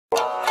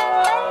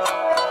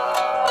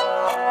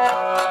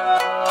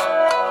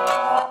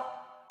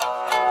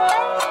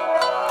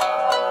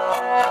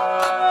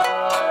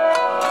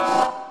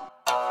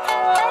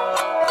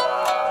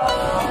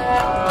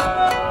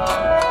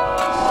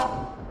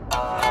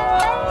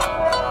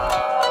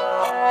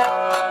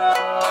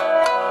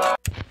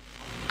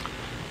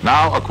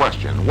Now a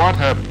question. What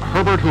have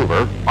Herbert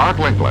Hoover, Art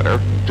Linkletter,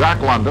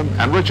 Jack London,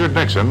 and Richard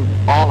Nixon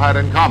all had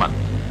in common?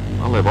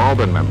 Well, they've all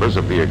been members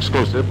of the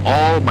exclusive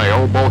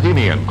all-male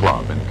Bohemian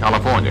Club in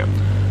California,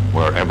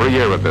 where every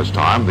year at this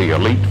time, the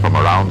elite from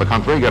around the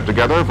country get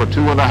together for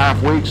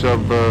 2.5 weeks of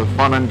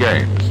fun and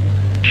games.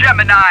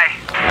 Gemineye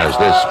As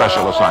this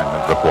special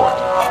assignment report.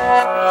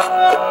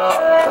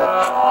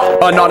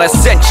 A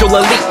non-essential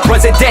elite,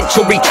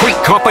 presidential retreat,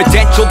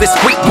 confidential,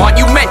 discreet,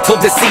 monumental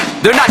deceit.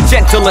 They're not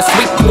gentle or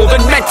sweet, more than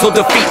mental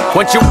defeat.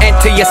 Once you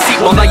enter your seat,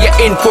 well now you're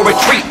in for a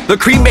treat. The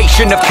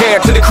cremation of care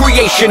to the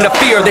creation of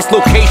fear. This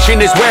location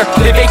is where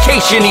they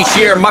vacation each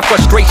year. My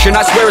frustration,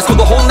 I swear, is for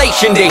the whole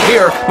nation to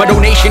hear. My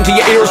donation to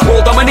your ears,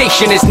 world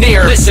domination is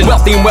near. Listen,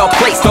 wealthy and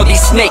well-placed are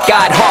these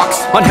snake-eyed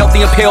hawks,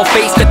 unhealthy and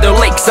pale-faced at their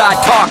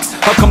lakeside talks.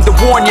 I've come to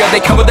warn ya,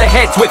 they cover their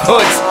heads with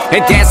hoods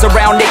and dance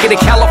around naked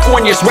in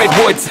California's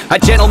redwoods. A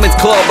gentleman's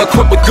club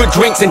equipped with good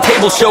drinks and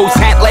table shows.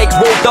 Hat legs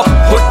rolled up,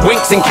 hook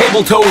winks and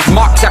cable toes.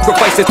 Mock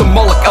sacrifices to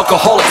Moloch,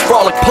 alcoholics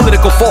frolic.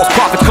 Political false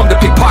prophets come to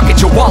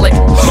pickpocket your wallet.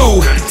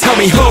 Who? Tell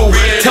me who?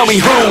 Tell me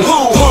who?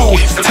 Who?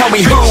 Tell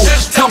me who?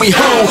 Tell me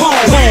who?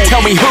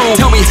 Tell me who?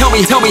 Tell me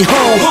who? Tell me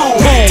who?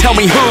 Tell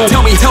me who?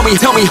 Tell me who?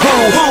 Tell me who?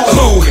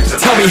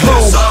 Tell me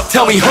who?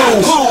 Tell me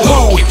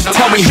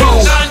who?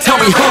 Tell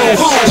me who?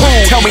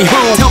 Tell me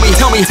who?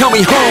 Tell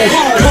me who?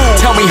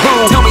 Tell me who?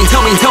 Tell me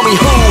who? Tell me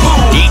who?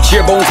 Each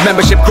year Bones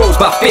membership grows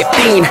by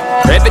 15.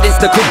 Evidence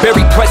that could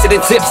bury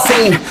presidents if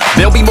seen.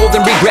 There'll be more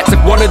than regrets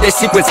if one of their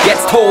secrets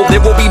gets told. There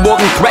will be more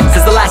than threats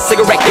as the last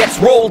cigarette gets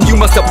rolled. You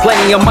must have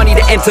plenty of money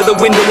to enter the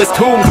windowless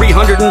tomb.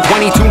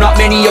 322, not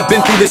many have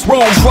been through this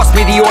room. Trust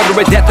me, the order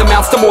of death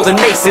amounts to more than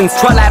Masons.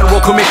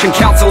 Trilateral Commission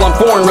Council on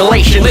Foreign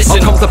Relations.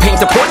 Listen, I'll come to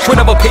paint a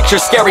portrait of a picture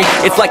scary.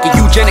 It's like a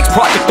eugenics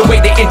project, the way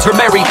they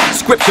intermarry.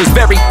 Scriptures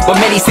vary, but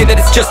many say that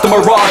it's just a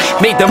mirage.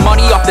 Made their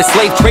money off the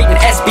slave trade and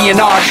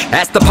espionage.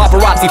 Ask the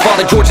paparazzi,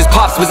 Father George's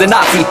pops was a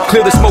Nazi.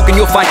 Clear the smoke and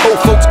you'll find old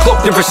folks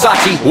cloaked in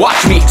Versace.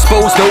 Watch me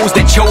expose those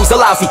that chose a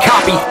lousy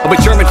copy of a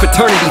German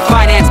fraternity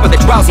financed by the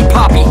drowsy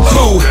poppy.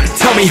 Who?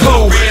 Tell me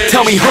who?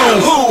 Tell me who?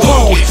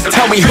 Who?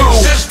 Tell me who?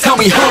 Tell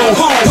me who?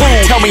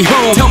 Tell me who?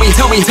 Tell me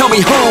who? Tell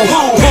me who?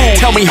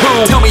 Tell me who?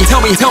 Tell me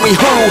who? Tell me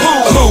who?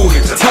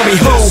 Tell me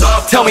who?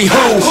 Tell me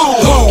who?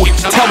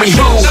 Tell me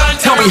who?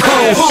 Tell me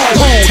who?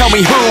 Tell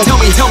me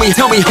who?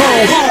 Tell me who?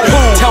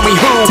 Tell me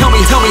who? Tell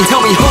me who?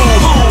 Tell me who?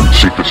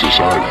 Secret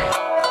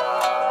Society.